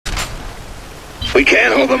We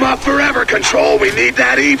can't hold them off forever, Control. We need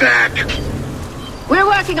that evac. We're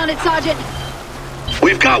working on it, Sergeant.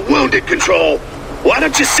 We've got wounded, Control. Why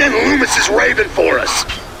don't you send Loomis's Raven for us?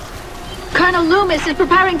 Colonel Loomis is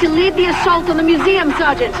preparing to lead the assault on the museum,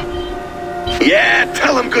 Sergeant. Yeah,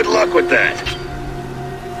 tell him good luck with that.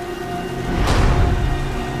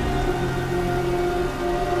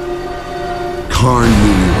 Karn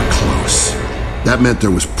knew we were close. That meant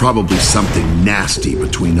there was probably something nasty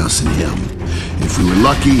between us and him. If we were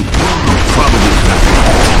lucky, we'd probably have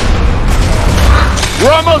it.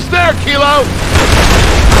 We're almost there, Kilo!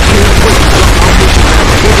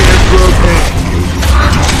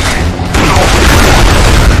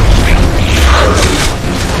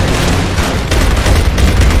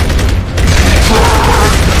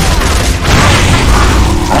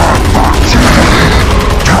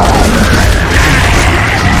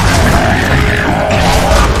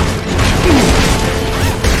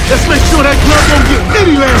 Let's make sure that club don't get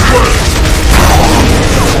any last words.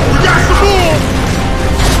 We got some more.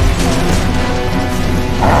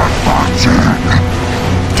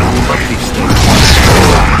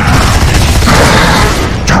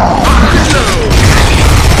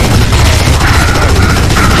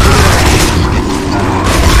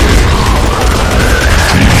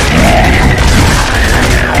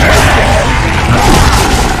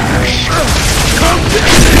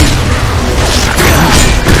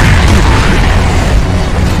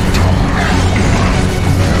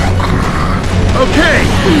 Okay,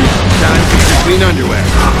 time for some clean underwear.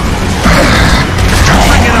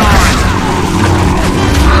 Bring it on!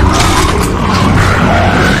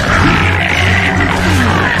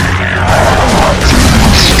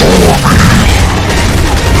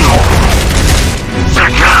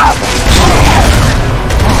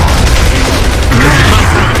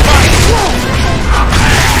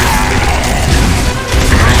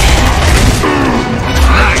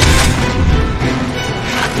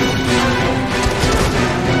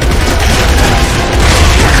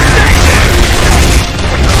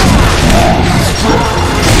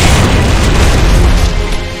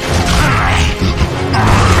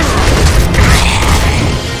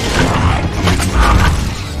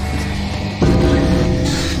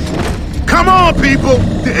 Come on, people!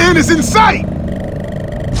 The end is in sight!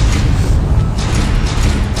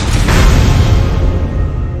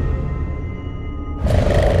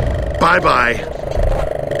 Bye-bye.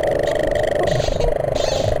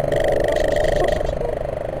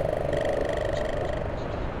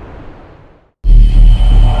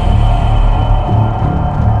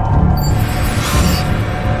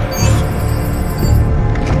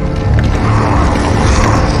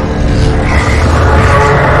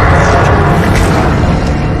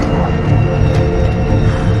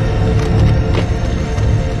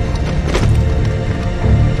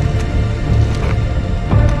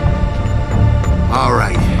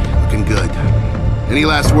 Any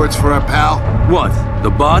last words for our pal? What? The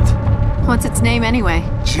bot? What's its name anyway?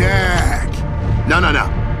 Jack! No.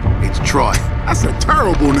 It's Troy. That's a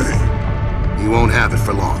terrible name. He won't have it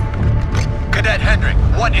for long. Cadet Hendrick,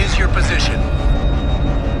 what is your position?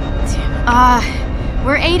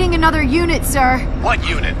 We're aiding another unit, sir. What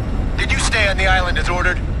unit? Did you stay on the island as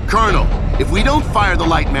ordered? Colonel, if we don't fire the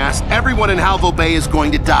light mast, everyone in Halvo Bay is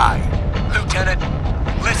going to die. Lieutenant,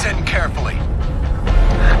 listen carefully.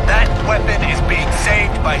 That weapon is being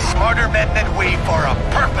saved by smarter men than we for a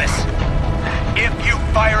purpose. If you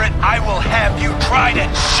fire it, I will have you tried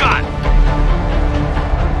and shot.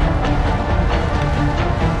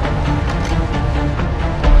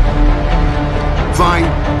 Fine,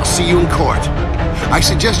 I'll see you in court. I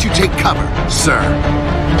suggest you take cover, sir.